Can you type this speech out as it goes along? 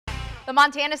The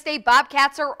Montana State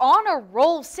Bobcats are on a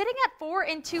roll, sitting at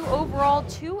 4-2 overall,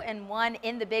 2-1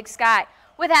 in the Big Sky.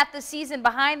 With half the season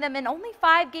behind them and only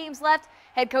 5 games left,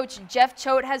 head coach Jeff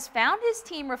Choate has found his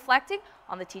team reflecting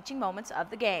on the teaching moments of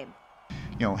the game.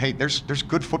 You know, hey, there's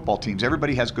good football teams.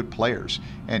 Everybody has good players,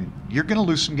 and you're going to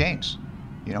lose some games.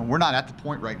 You know, we're not at the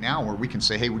point right now where we can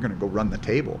say, hey, we're going to go run the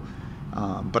table.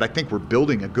 But I think we're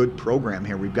building a good program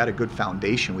here. We've got a good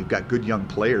foundation. We've got good young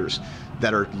players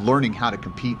that are learning how to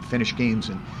compete, finish games,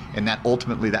 and that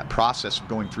ultimately that process of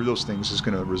going through those things is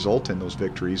going to result in those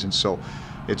victories. And so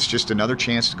it's just another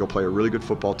chance to go play a really good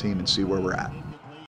football team and see where we're at.